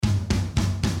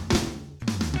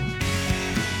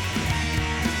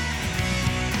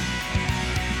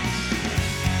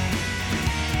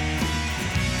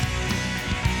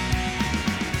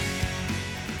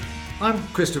I'm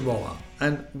Christian Wolmar,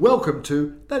 and welcome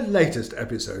to the latest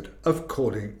episode of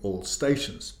Calling All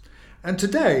Stations. And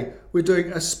today we're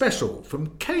doing a special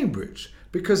from Cambridge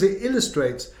because it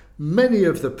illustrates many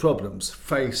of the problems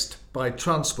faced by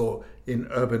transport in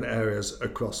urban areas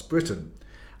across Britain.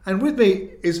 And with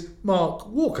me is Mark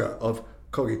Walker of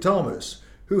Cogitamus,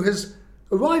 who has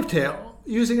arrived here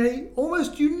using an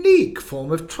almost unique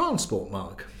form of transport,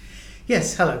 Mark.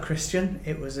 Yes, hello Christian.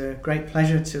 It was a great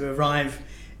pleasure to arrive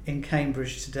in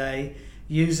Cambridge today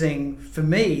using, for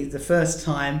me, the first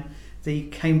time, the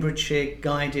Cambridgeshire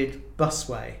Guided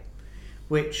Busway,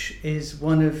 which is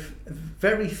one of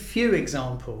very few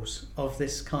examples of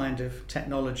this kind of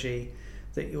technology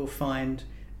that you'll find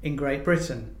in Great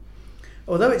Britain.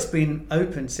 Although it's been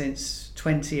open since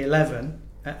 2011,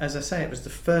 as I say, it was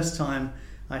the first time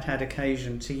I'd had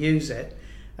occasion to use it,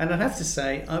 and I'd have to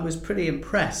say I was pretty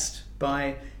impressed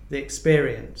by the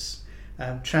experience.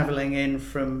 Travelling in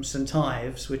from St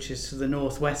Ives, which is to the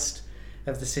northwest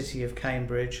of the city of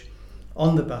Cambridge,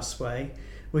 on the busway,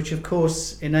 which of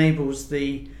course enables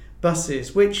the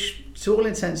buses, which to all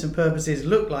intents and purposes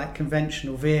look like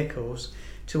conventional vehicles,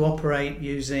 to operate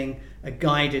using a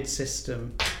guided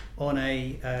system on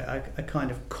a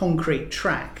kind of concrete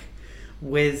track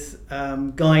with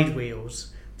guide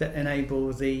wheels that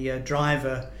enable the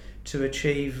driver to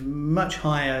achieve much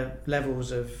higher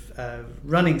levels of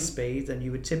running speed than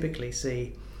you would typically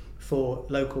see for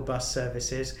local bus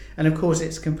services. And of course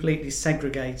it's completely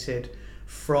segregated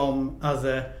from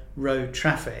other road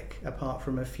traffic, apart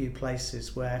from a few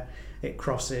places where it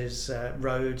crosses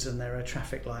roads and there are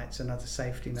traffic lights and other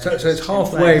safety measures. So it's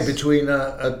halfway between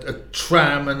a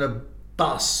tram and a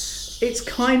bus. It's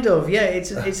kind of, yeah,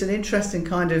 it's an interesting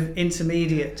kind of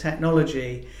intermediate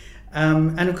technology.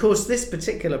 And of course this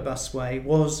particular busway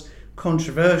was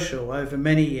controversial over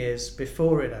many years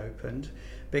before it opened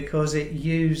because it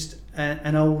used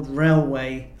an old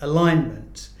railway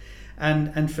alignment,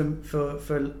 and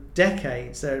for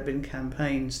decades there had been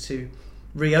campaigns to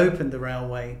reopen the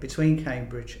railway between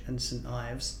Cambridge and St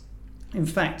Ives. In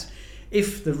fact,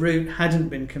 if the route hadn't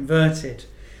been converted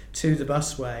to the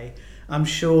busway, I'm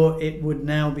sure it would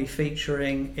now be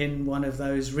featuring in one of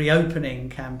those reopening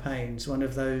campaigns, one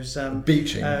of those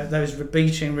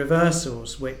beaching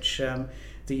reversals, which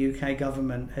the UK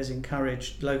government has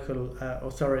encouraged local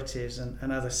authorities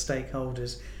and other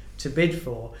stakeholders to bid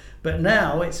for. But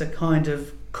now it's a kind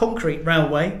of concrete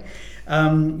railway.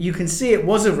 You can see it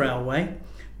was a railway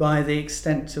by the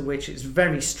extent to which it's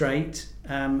very straight,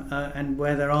 and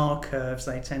where there are curves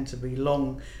they tend to be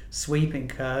long sweeping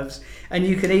curves, and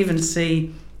you can even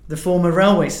see the former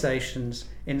railway stations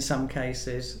in some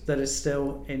cases that are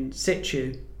still in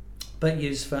situ but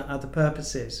used for other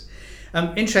purposes.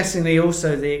 Interestingly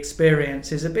also, the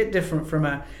experience is a bit different from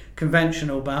a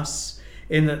conventional bus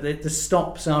in that the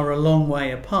stops are a long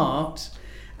way apart,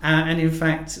 and in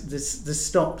fact the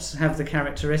stops have the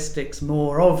characteristics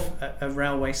more of a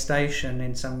railway station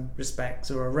in some respects,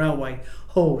 or a railway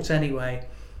halt anyway,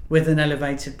 with an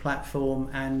elevated platform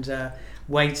and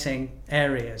waiting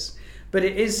areas. But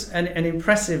it is an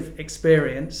impressive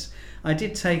experience. I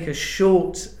did take a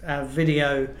short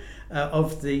video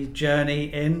of the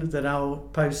journey in that I'll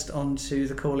post onto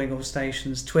the Calling All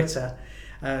Stations Twitter,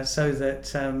 so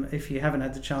that if you haven't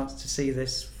had the chance to see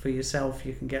this for yourself,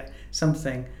 you can get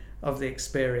something of the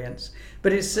experience.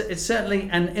 But it's certainly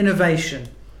an innovation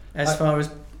as far as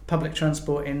public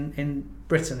transport in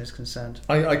Britain is concerned.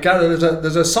 I gather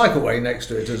there's a cycleway next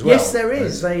to it as well. Yes, there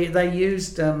is. They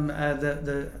used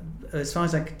the as far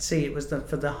as I could see, it was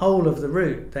for the whole of the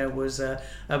route. There was a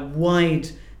wide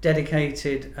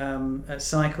dedicated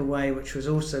cycleway, which was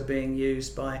also being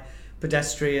used by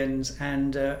pedestrians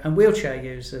and wheelchair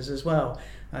users as well.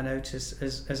 I noticed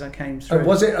as I came through.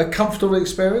 Was it a comfortable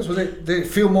experience? Did it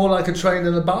feel more like a train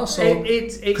than a bus? Or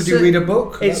could you read a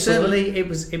book? It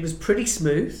was pretty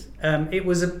smooth. It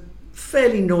was a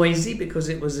fairly noisy because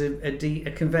it was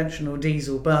a conventional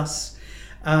diesel bus,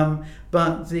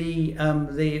 but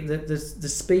the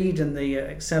speed and the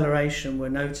acceleration were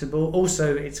notable.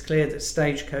 Also, it's clear that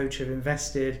Stagecoach have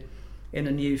invested in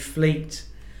a new fleet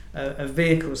of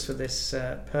vehicles for this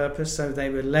purpose. So they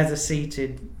were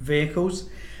leather-seated vehicles,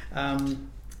 and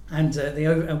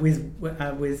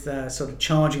with sort of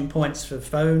charging points for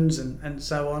phones and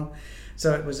so on.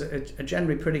 So it was a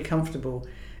generally pretty comfortable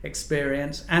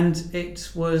experience, and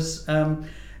it was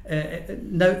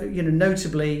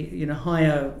notably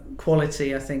higher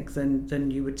quality, I think,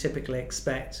 than you would typically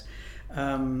expect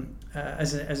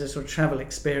as a sort of travel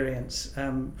experience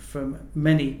from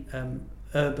many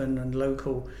urban and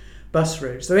local bus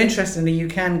routes. Though interestingly, you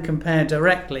can compare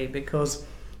directly, because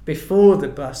before the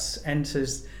bus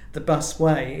enters the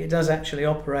busway, it does actually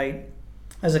operate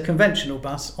as a conventional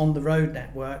bus on the road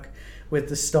network, with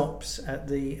the stops at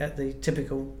the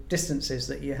typical distances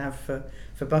that you have for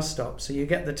bus stops. So you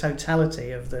get the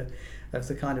totality of the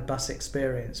kind of bus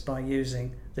experience by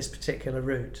using this particular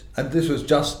route. And this was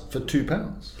just for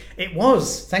 £2? It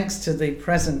was, thanks to the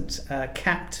present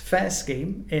capped fare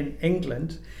scheme in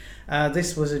England.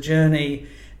 This was a journey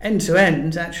end to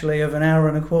end, actually, of an hour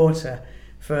and a quarter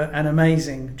for an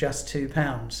amazing just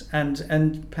 £2.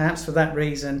 And perhaps for that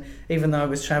reason, even though I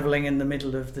was travelling in the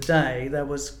middle of the day, there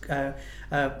was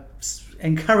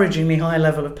encouragingly high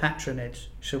level of patronage,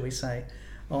 shall we say,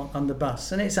 on the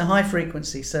bus. And it's a high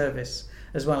frequency service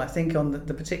as well. I think on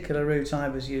the particular route I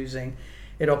was using,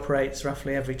 it operates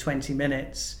roughly every 20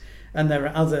 minutes. And there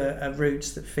are other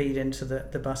routes that feed into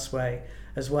the busway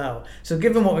as well. So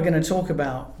given what we're going to talk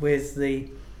about with the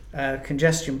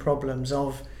congestion problems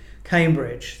of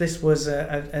Cambridge, this was,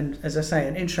 as I say,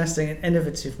 an interesting and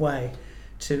innovative way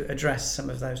to address some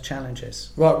of those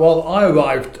challenges. Right, well, I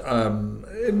arrived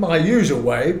in my usual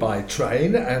way by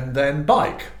train and then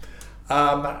bike,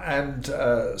 and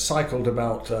cycled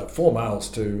about 4 miles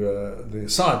to the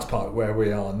science park where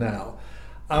we are now.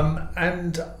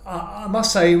 And I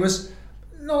must say it was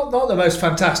not the most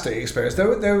fantastic experience.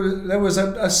 There was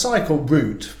a cycle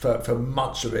route for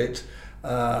much of it.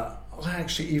 I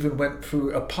actually even went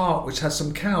through a park which has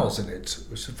some cows in it,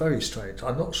 which is very strange.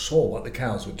 I'm not sure what the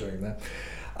cows were doing there.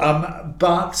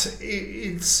 But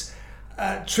it's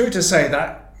true to say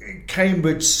that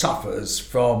Cambridge suffers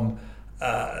from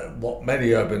what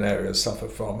many urban areas suffer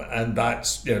from, and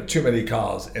that's too many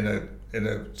cars in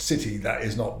a city that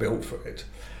is not built for it.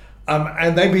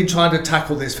 And they've been trying to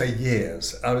tackle this for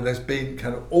years. There's been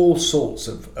kind of all sorts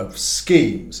of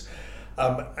schemes.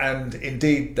 And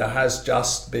indeed, there has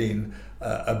just been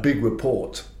a big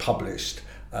report published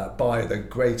by the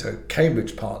Greater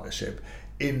Cambridge Partnership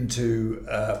into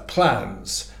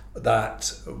plans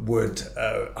that would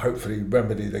hopefully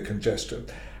remedy the congestion.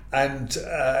 And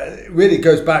it really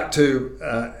goes back to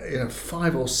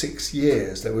 5 or 6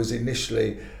 years. There was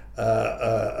initially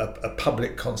a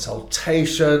public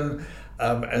consultation,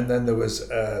 and then there was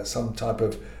some type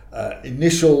of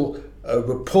initial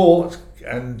report,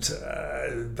 and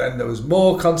then there was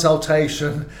more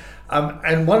consultation.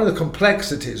 And one of the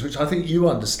complexities, which I think you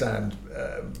understand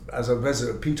as a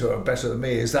resident of Peterborough better than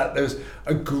me, is that there's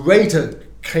a greater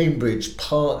Cambridge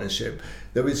partnership.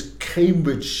 There is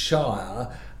Cambridgeshire,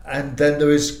 and then there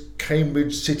is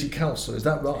Cambridge City Council. Is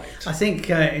that right? I think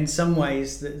in some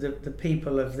ways the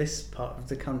people of this part of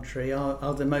the country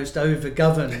are the most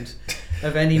overgoverned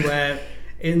of anywhere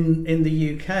in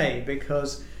the UK,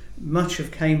 because much of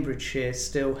Cambridgeshire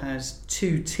still has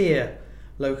 2-tier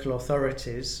local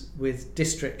authorities with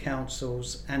district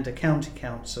councils and a county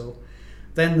council.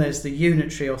 Then there's the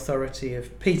unitary authority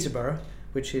of Peterborough,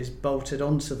 which is bolted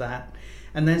onto that.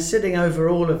 And then sitting over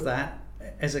all of that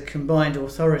as a combined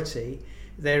authority,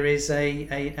 there is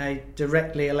a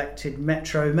directly elected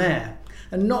Metro Mayor.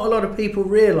 And not a lot of people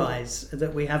realise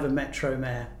that we have a Metro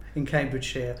Mayor in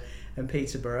Cambridgeshire and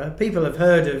Peterborough. People have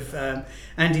heard of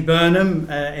Andy Burnham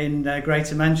in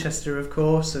Greater Manchester, of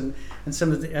course, and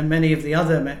many of the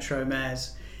other Metro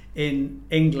Mayors in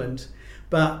England.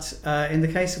 But in the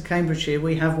case of Cambridgeshire,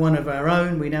 we have one of our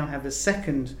own. We now have a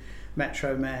second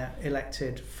Metro Mayor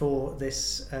elected for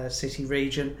this city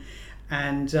region.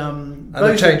 And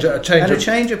a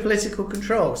change of political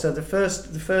control. So the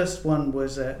first one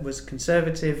was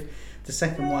Conservative, the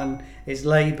second one is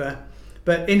Labour.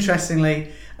 But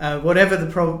interestingly, whatever the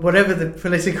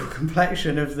political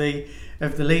complexion of the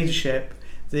leadership,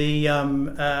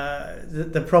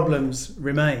 the problems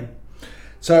remain.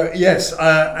 So yes,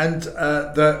 and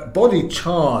the body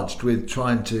charged with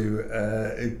trying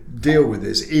to deal with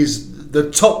this is the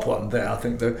top one there. I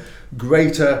think the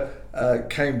Greater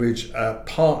Cambridge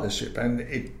Partnership, and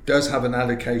it does have an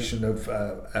allocation of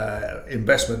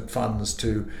investment funds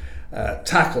to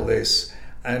tackle this.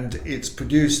 And it's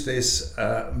produced this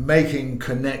Making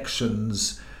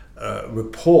Connections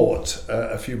report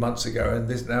a few months ago, and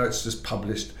now it's just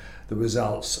published the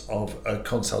results of a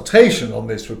consultation on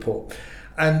this report.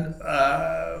 And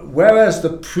whereas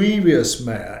the previous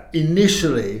mayor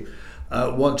initially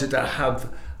wanted to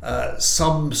have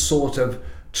some sort of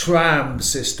tram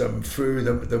system through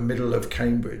the middle of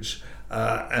Cambridge,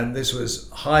 and this was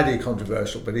highly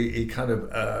controversial, but he kind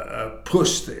of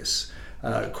pushed this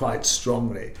quite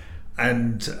strongly,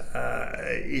 and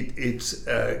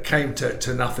it came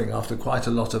to nothing after quite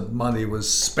a lot of money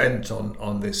was spent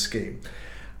on this scheme.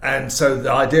 And so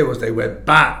the idea was they went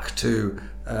back to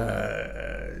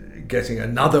getting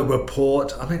another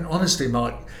report. I mean, honestly,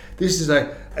 Mark, This is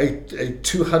a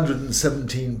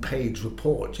 217-page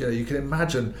report. You can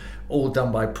imagine, all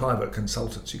done by private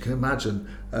consultants. You can imagine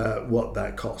what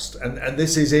that cost. And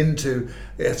this is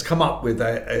it's come up with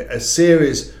a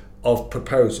series of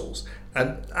proposals.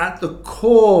 And at the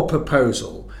core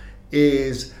proposal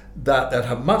is that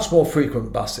have much more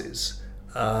frequent buses,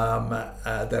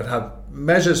 that have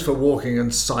measures for walking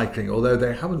and cycling, although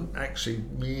they haven't actually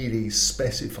really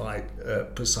specified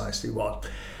precisely what.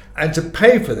 And to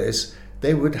pay for this,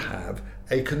 they would have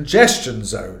a congestion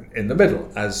zone in the middle,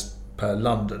 as per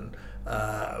London,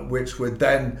 which would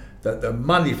then, the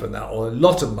money for that, or a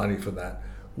lot of money for that,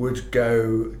 would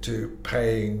go to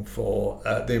paying for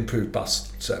the improved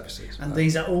bus services. And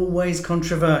these are always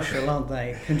controversial, aren't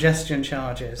they? Congestion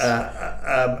charges.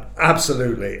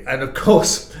 Absolutely. And of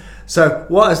course, so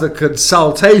what has the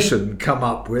consultation come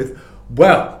up with?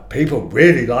 Well, people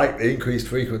really like the increased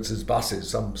frequencies buses.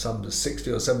 Some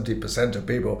 60 or 70% of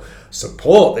people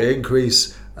support the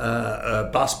increased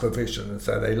bus provision, and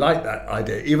so they like that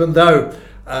idea, even though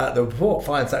the report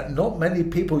finds that not many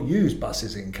people use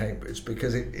buses in Cambridge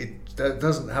because it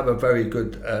doesn't have a very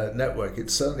good network.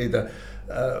 It's certainly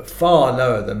far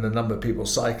lower than the number of people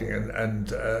cycling,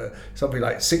 and something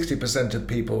like 60% of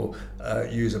people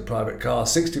use a private car,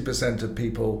 60% of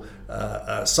people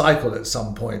cycle at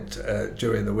some point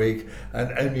during the week,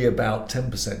 and only about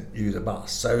 10% use a bus.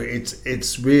 So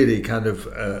it's really kind of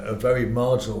a very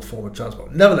marginal form of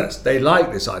transport. Nevertheless, they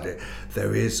like this idea.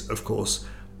 There is, of course,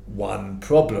 one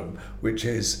problem, which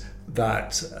is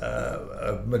that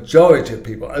a majority of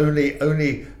people, only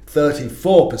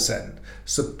 34%,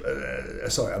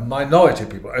 a minority of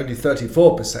people, only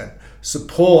 34%,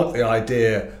 support the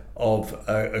idea of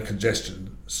a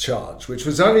congestion charge, which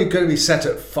was only going to be set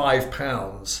at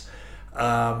 £5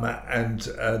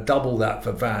 and double that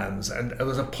for vans, and there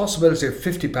was a possibility of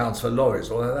 £50 for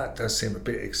lorries, although that does seem a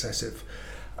bit excessive.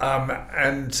 There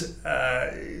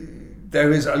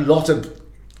is a lot of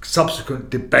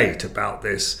subsequent debate about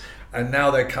this, and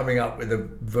now they're coming up with a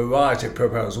variety of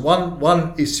proposals.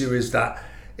 One issue is that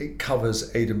it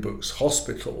covers Addenbrooke's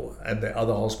Hospital and the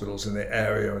other hospitals in the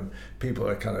area, and people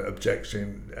are kind of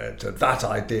objecting to that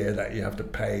idea that you have to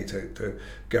pay to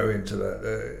go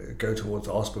go towards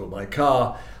the hospital by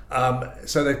car.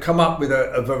 So they've come up with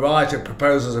a variety of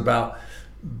proposals about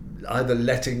either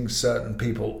letting certain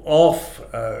people off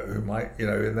who might,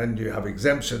 and then you have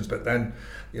exemptions, but then,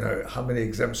 how many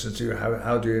exemptions do you have?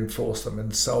 How do you enforce them,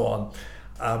 and so on?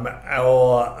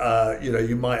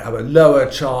 You might have a lower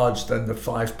charge than the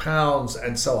 £5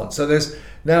 and so on. So there's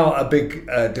now a big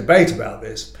debate about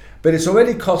this, but it's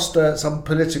already cost some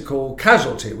political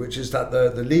casualty, which is that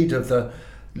the leader of the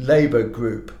Labour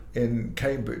group in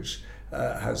Cambridge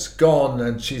has gone,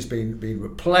 and she's been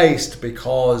replaced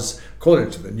because, according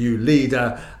to the new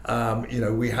leader,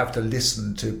 we have to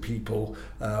listen to people,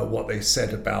 what they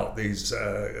said about this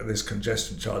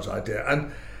congestion charge idea.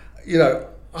 And,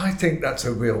 I think that's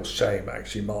a real shame,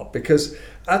 actually, Mark, because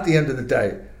at the end of the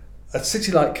day, a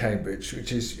city like Cambridge,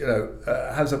 which is,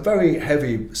 has a very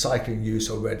heavy cycling use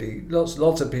already,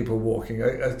 lots of people walking,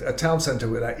 a town centre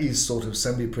where that is sort of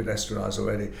semi-pedestrianised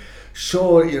already,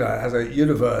 sure, has a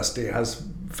university, has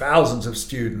thousands of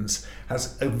students,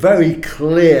 has a very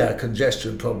clear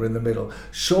congestion problem in the middle.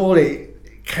 Surely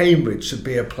Cambridge should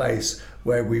be a place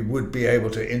where we would be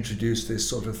able to introduce this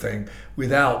sort of thing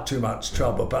without too much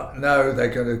trouble. But no, they're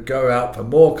going to go out for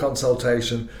more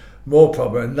consultation, more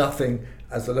problem, and nothing,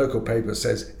 as the local paper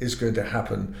says, is going to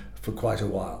happen for quite a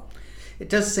while. It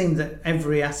does seem that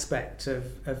every aspect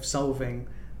of solving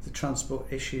the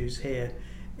transport issues here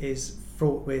is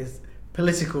fraught with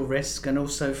political risk and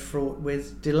also fraught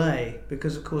with delay,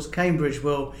 because of course Cambridge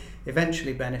will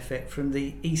eventually benefit from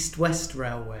the East-West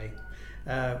Railway,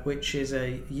 which is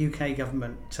a UK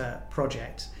government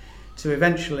project to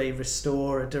eventually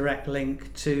restore a direct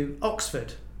link to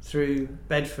Oxford through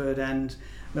Bedford and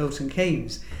Milton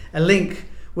Keynes. A link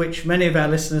which many of our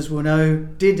listeners will know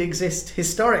did exist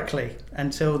historically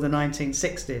until the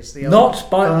 1960s.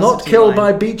 Not killed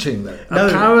by Beeching, though. No.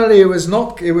 Apparently, it was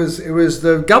not. It was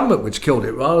the government which killed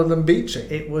it rather than Beeching.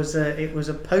 It was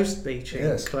a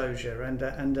post-Beeching closure, and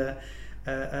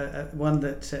one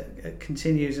that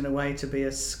continues in a way to be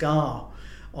a scar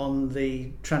on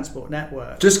the transport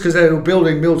network. Just because they were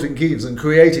building Milton Keynes and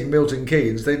creating Milton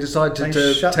Keynes, they decided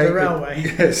to shut take the railway.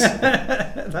 Yes,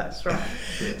 that's right.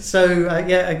 So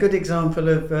a good example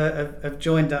of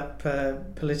joined up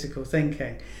political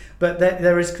thinking. But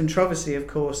there is controversy, of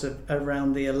course,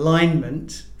 around the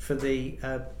alignment for the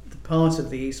part of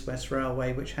the East-West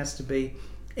Railway, which has to be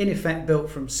in effect built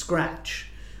from scratch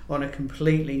on a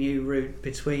completely new route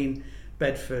between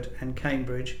Bedford and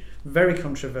Cambridge, very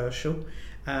controversial,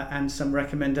 and some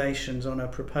recommendations on a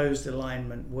proposed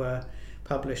alignment were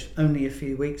published only a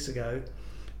few weeks ago.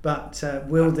 But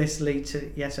will this lead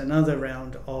to yet another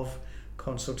round of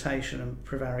consultation and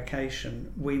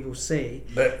prevarication? We will see.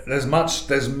 There's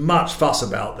much fuss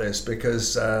about this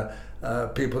because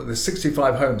the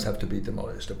 65 homes have to be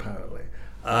demolished apparently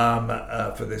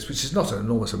for this, which is not an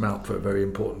enormous amount for a very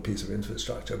important piece of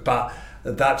infrastructure, but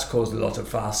that's caused a lot of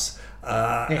fuss.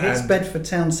 It hits Bedford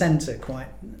town centre quite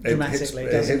dramatically,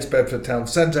 doesn't it? It hits Bedford town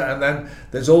centre, and then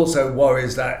there's also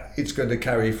worries that it's going to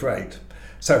carry freight.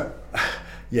 So,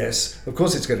 yes, of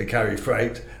course it's going to carry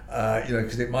freight,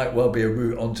 because it might well be a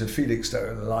route onto Felixstowe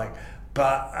and the like.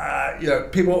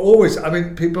 But people are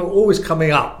always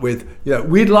coming up with,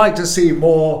 we'd like to see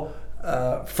more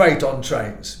freight on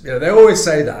trains. They always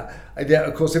say that, and yet,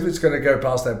 of course, if it's going to go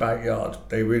past their backyard,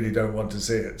 they really don't want to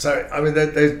see it. So,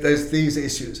 there's these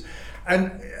issues,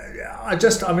 and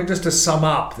just to sum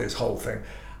up this whole thing,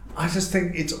 I just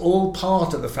think it's all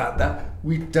part of the fact that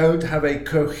we don't have a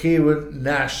coherent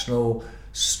national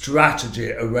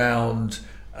strategy around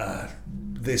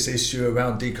this issue,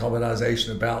 around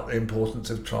decarbonisation, about the importance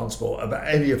of transport, about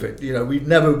any of it. We've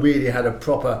never really had a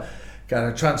proper kind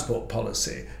of transport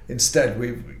policy. Instead,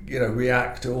 we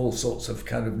react to all sorts of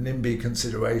kind of NIMBY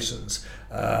considerations,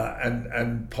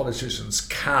 and politicians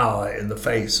cower in the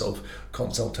face of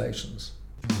consultations.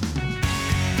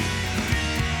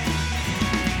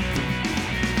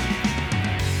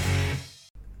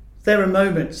 There are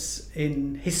moments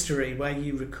in history where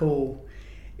you recall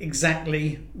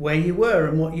exactly where you were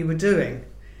and what you were doing.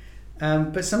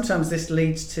 But sometimes this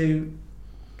leads to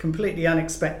completely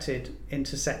unexpected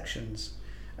intersections.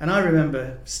 And I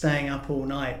remember staying up all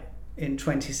night in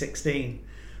 2016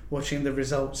 watching the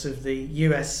results of the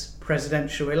US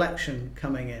presidential election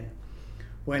coming in,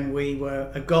 when we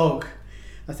were agog,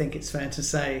 I think it's fair to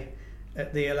say,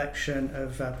 at the election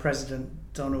of President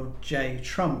Donald J.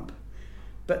 Trump.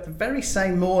 But the very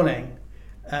same morning,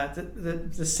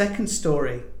 the second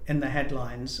story in the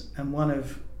headlines, and one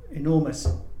of enormous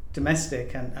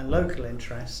domestic and local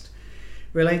interest,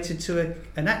 related to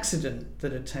an accident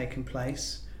that had taken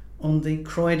place on the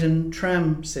Croydon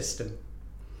tram system.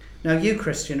 Now, you,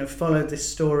 Christian, have followed this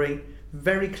story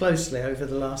very closely over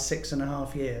the last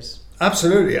 6.5 years.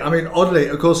 Absolutely. Oddly,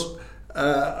 of course,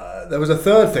 there was a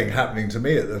third thing happening to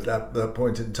me at that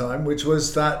point in time, which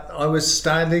was that I was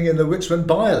standing in the Richmond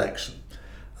by-election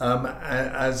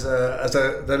as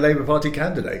the Labour Party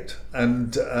candidate,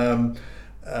 and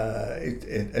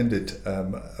it ended,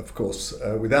 of course,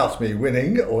 without me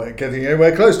winning or getting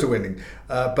anywhere close to winning.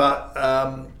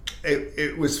 But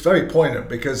it was very poignant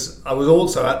because I was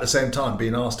also at the same time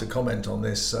being asked to comment on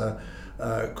this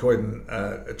Croydon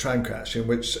tram crash in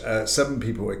which 7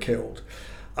 people were killed.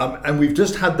 And we've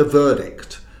just had the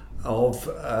verdict of,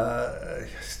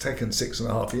 it's taken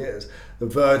 6.5 years, the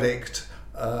verdict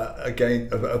again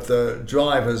of the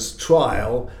driver's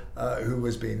trial, who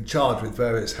was being charged with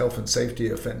various health and safety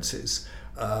offences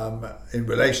in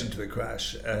relation to the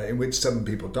crash, in which 7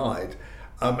 people died.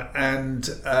 And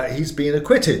he's been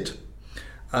acquitted.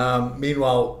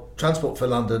 Meanwhile, Transport for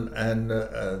London and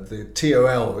the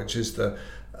TOL, which is the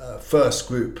First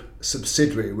Group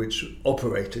subsidiary which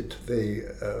operated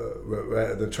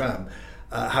the tram,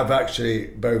 have actually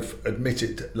both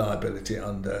admitted liability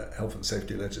under health and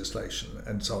safety legislation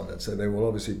and so on, and so they will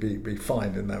obviously be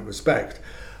fined in that respect.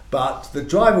 But the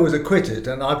driver was acquitted,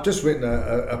 and I've just written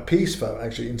a piece for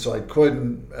actually Inside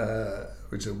Croydon,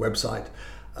 which is a website,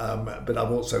 but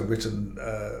I've also written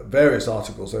various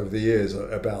articles over the years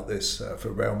about this for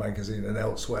Rail Magazine and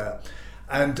elsewhere.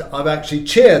 And I've actually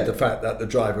chaired the fact that the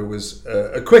driver was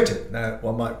acquitted. Now,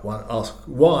 one might ask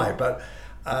why, but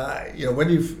when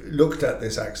you've looked at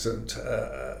this accident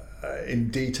in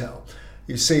detail,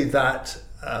 you see that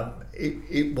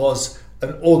it was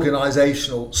an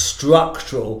organisational,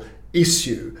 structural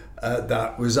issue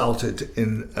that resulted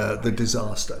in the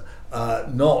disaster,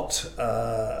 not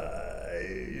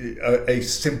a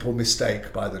simple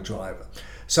mistake by the driver.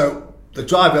 So the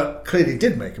driver clearly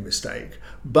did make a mistake,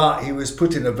 but he was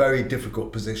put in a very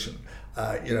difficult position.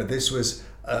 This was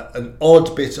an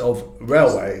odd bit of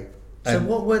railway. So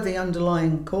what were the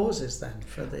underlying causes then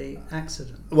for the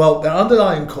accident? Well, the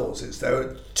underlying causes, there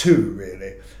were 2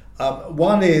 really.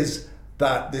 One is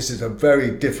that this is a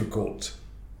very difficult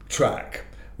track,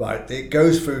 right? It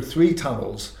goes through 3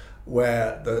 tunnels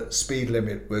where the speed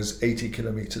limit was 80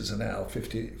 kilometres an hour,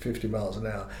 50 miles an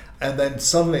hour. And then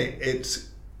suddenly it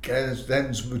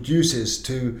then reduces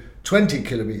to 20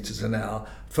 kilometres an hour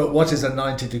for what is a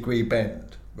 90-degree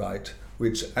bend, right?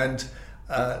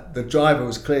 the driver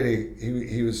was clearly,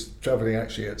 he was travelling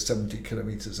actually at 70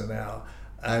 kilometres an hour,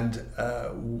 and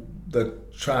the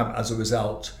tram, as a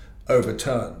result,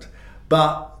 overturned.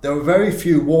 But there were very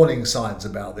few warning signs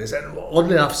about this, and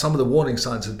oddly enough, some of the warning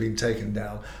signs had been taken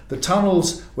down. The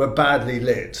tunnels were badly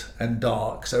lit and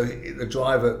dark, so the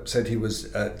driver said he was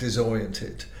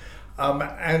disoriented.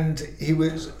 And he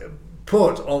was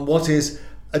put on what is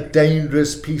a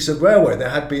dangerous piece of railway. There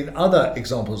had been other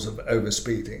examples of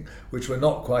overspeeding, which were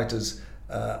not quite as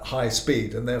high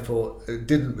speed, and therefore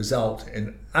didn't result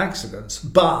in accidents.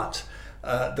 But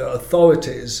the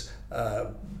authorities,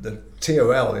 the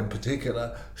TOL in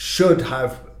particular, should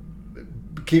have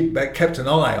kept an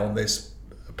eye on this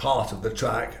part of the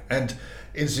track and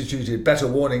instituted better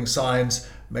warning signs,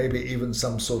 maybe even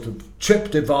some sort of trip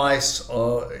device,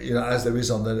 or as there is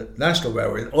on the National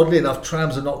Railway. Oddly enough,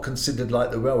 trams are not considered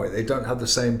like the railway. They don't have the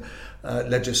same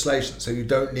legislation, so you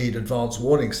don't need advanced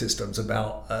warning systems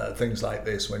about things like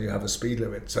this when you have a speed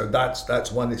limit. So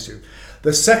that's one issue.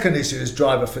 The second issue is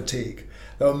driver fatigue.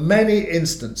 There are many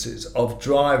instances of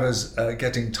drivers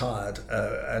getting tired,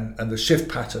 and the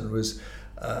shift pattern was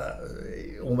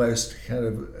almost kind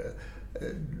of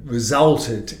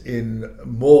resulted in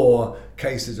more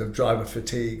cases of driver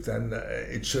fatigue than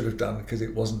it should have done, because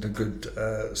it wasn't a good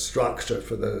structure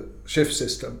for the shift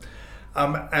system.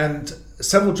 And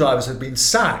several drivers have been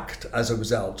sacked as a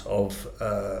result of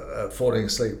falling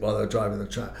asleep while they're driving the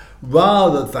tram,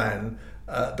 rather than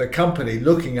the company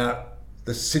looking at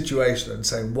the situation and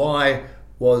saying, why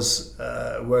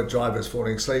were drivers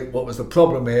falling asleep? What was the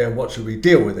problem here? What should we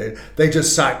deal with it? They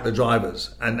just sacked the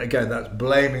drivers, and again, that's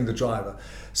blaming the driver.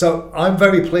 So I'm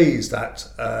very pleased that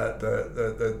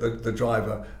the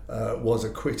driver was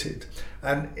acquitted,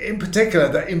 and in particular,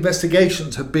 the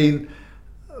investigations have been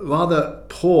rather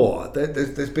poor.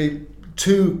 There's been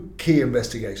two key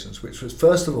investigations, which was,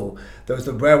 first of all, there was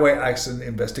the Railway Accident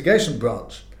Investigation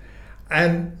Branch,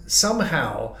 and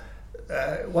somehow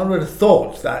one would have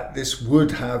thought that this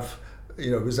would have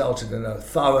resulted in a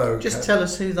thorough... Just tell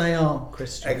us who they are,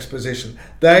 Christian. ...exposition.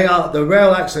 They are the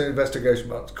Rail Accident Investigation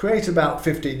Branch, created about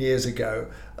 15 years ago,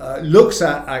 looks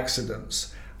at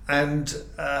accidents and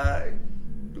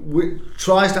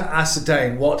tries to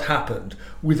ascertain what happened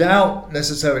without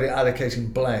necessarily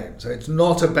allocating blame. So it's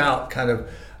not about kind of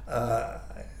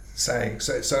saying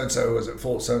so-and-so was at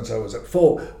fault, so-and-so was at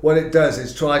fault. What it does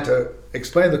is try to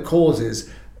explain the causes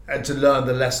and to learn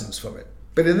the lessons from it.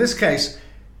 But in this case,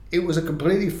 it was a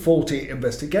completely faulty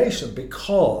investigation,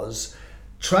 because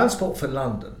Transport for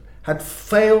London had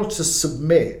failed to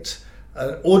submit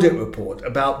an audit report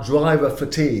about driver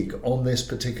fatigue on this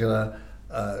particular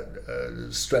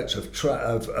stretch of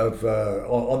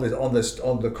on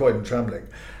the Croydon tram link,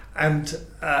 and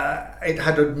it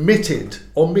had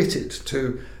omitted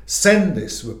to send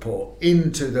this report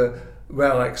into the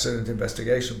Rail Accident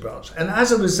Investigation Branch, and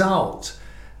as a result,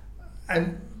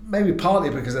 and maybe partly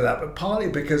because of that, but partly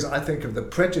because I think of the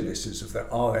prejudices of the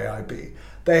RAIB,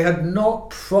 they had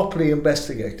not properly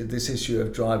investigated this issue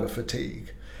of driver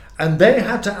fatigue. And they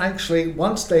had to actually,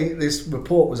 once this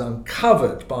report was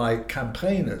uncovered by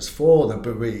campaigners for the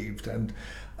bereaved, and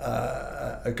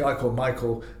a guy called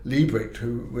Michael Liebricht,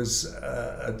 who was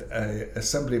an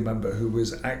assembly member who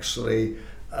was actually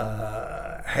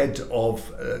head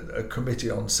of a committee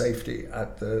on safety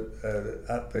at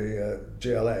the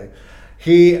GLA,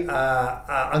 he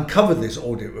uncovered this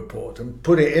audit report and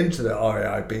put it into the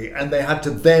RAIB, and they had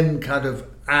to then kind of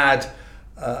add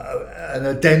an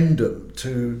addendum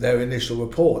to their initial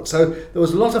report. So there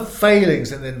was a lot of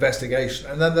failings in the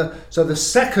investigation, and then the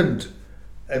second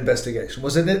investigation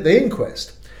was in the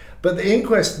inquest. But the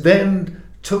inquest then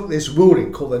took this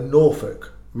ruling called the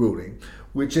Norfolk ruling,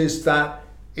 which is that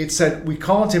it said we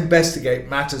can't investigate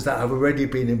matters that have already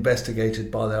been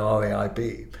investigated by the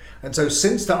RAIB. And so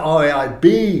since the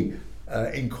RAIB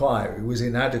inquiry was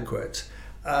inadequate,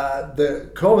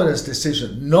 the coroner's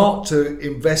decision not to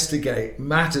investigate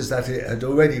matters that it had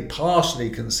already partially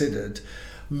considered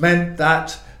meant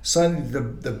that certainly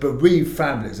the bereaved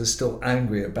families are still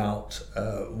angry about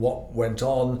what went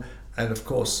on, and of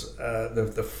course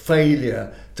the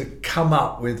failure to come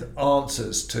up with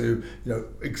answers to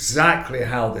exactly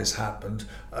how this happened,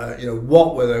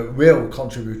 what were the real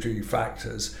contributory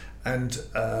factors, and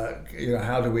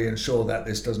how do we ensure that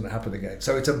this doesn't happen again.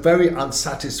 So it's a very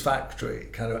unsatisfactory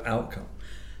kind of outcome.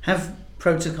 Have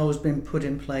protocols been put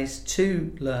in place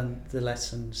to learn the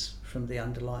lessons from the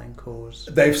underlying cause?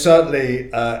 They've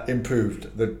certainly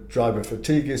improved the driver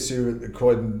fatigue issue at the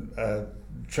Croydon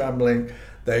tram link.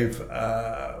 They've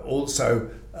also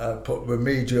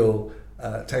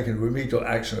taken remedial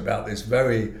action about this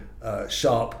very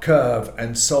sharp curve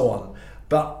and so on.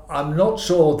 but I'm not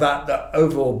sure that the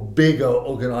overall bigger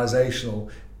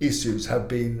organisational issues have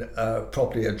been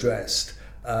properly addressed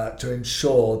to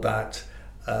ensure that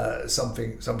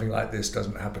something like this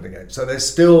doesn't happen again. So there's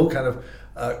still kind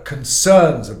of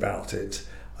concerns about it,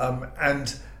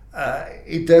 and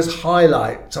it does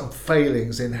highlight some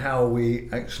failings in how we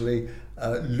actually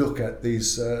look at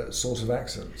these sorts of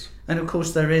accidents. And of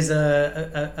course there is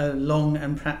a long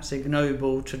and perhaps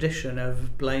ignoble tradition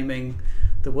of blaming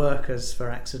the workers for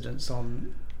accidents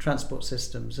on transport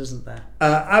systems, isn't there?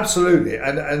 Absolutely,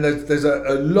 and there's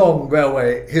a long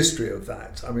railway history of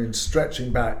that. I mean,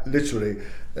 stretching back literally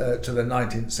to the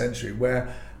 19th century,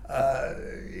 where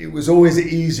it was always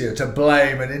easier to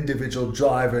blame an individual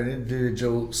driver, an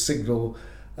individual signal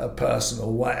person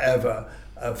or whatever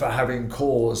for having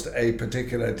caused a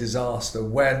particular disaster,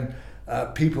 when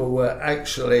people were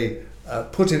actually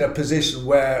put in a position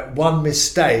where one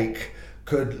mistake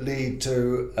could lead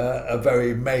to a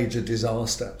very major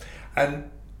disaster. And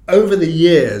over the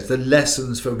years, the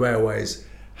lessons for railways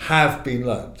have been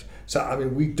learned. So, I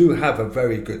mean, we do have a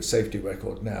very good safety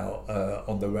record now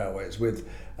on the railways with,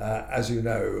 as you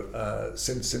know,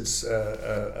 since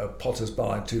Potter's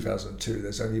Bar in 2002,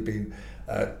 there's only been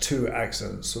 2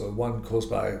 accidents, one caused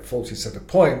by faulty set of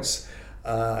points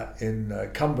in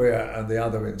Cumbria and the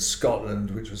other in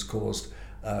Scotland, which was caused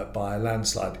by a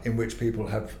landslide in which people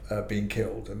have been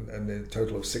killed, and a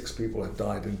total of 6 people have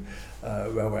died in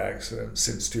railway accidents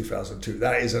since 2002.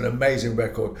 That is an amazing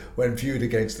record when viewed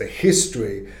against the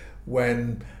history,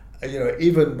 when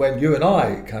even when you and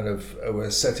I kind of were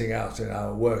setting out in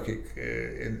our work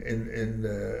in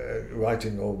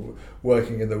writing or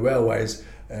working in the railways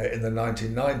in the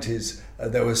 1990s,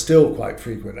 there were still quite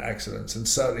frequent accidents, and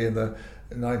certainly in the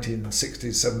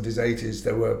 1960s, 70s, 80s,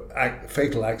 there were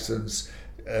fatal accidents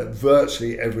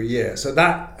virtually every year. So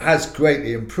that has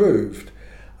greatly improved,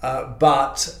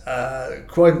 but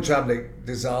Croydon tram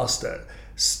disaster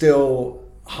still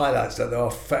highlights that there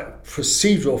are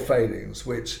procedural failings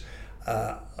which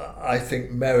I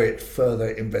think merit further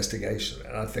investigation,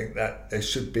 and I think that there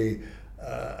should be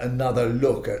another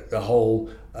look at the whole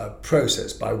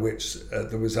process by which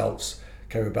the results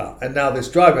came about. And now this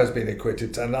driver has been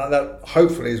acquitted, and that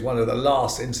hopefully is one of the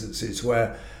last instances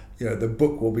where the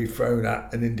book will be thrown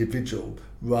at an individual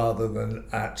rather than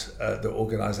at the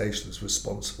organisations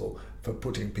responsible for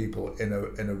putting people in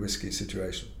a risky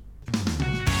situation.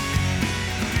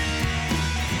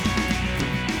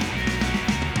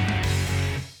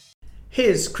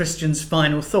 Here's Christian's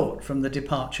final thought from the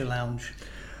Departure Lounge.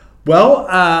 Well,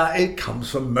 it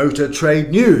comes from Motor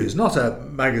Trade News, not a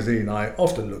magazine I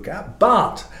often look at,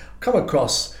 but come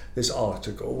across this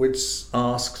article which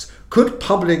asks, could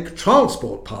public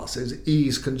transport passes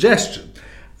ease congestion?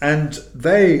 And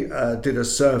they did a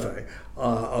survey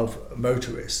of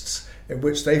motorists in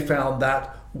which they found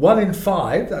that 1 in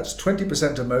 5, that's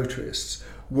 20% of motorists,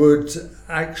 would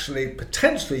actually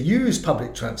potentially use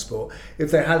public transport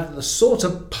if they had the sort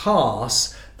of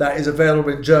pass that is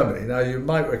available in Germany. Now, you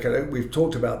might recollect, we've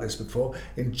talked about this before.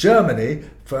 In Germany,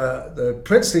 for the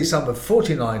princely sum of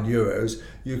 49 euros,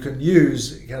 you can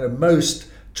use kind of most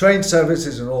train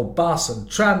services and all bus and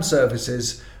tram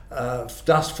services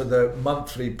just for the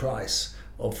monthly price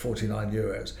of 49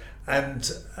 euros. And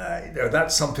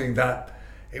that's something that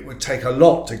it would take a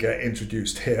lot to get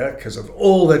introduced here because of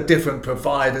all the different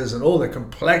providers and all the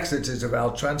complexities of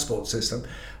our transport system.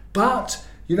 But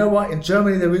you know what? In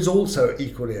Germany, there is also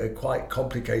equally a quite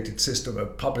complicated system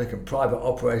of public and private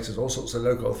operators, all sorts of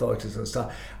local authorities and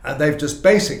stuff. And they've just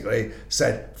basically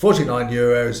said 49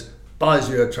 euros buys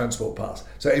you a transport pass.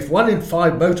 So if 1 in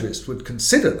 5 motorists would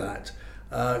consider that,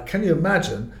 can you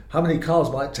imagine how many cars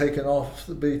might be taken off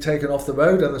the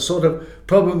road, and the sort of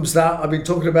problems that I've been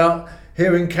talking about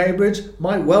here in Cambridge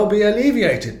might well be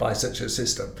alleviated by such a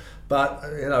system. But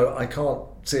I can't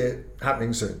see it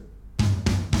happening soon.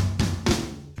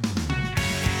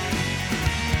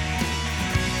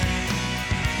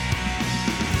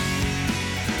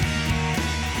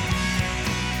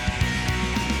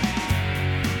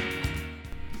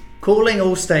 Calling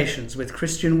All Stations with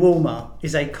Christian Wolmar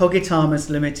is a Cogitamus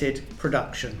Limited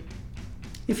production.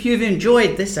 If you've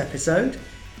enjoyed this episode,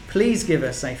 please give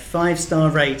us a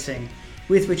 5-star rating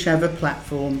with whichever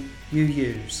platform you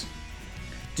use.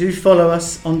 Do follow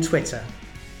us on Twitter.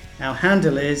 Our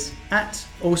handle is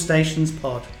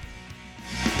 @AllStationsPod.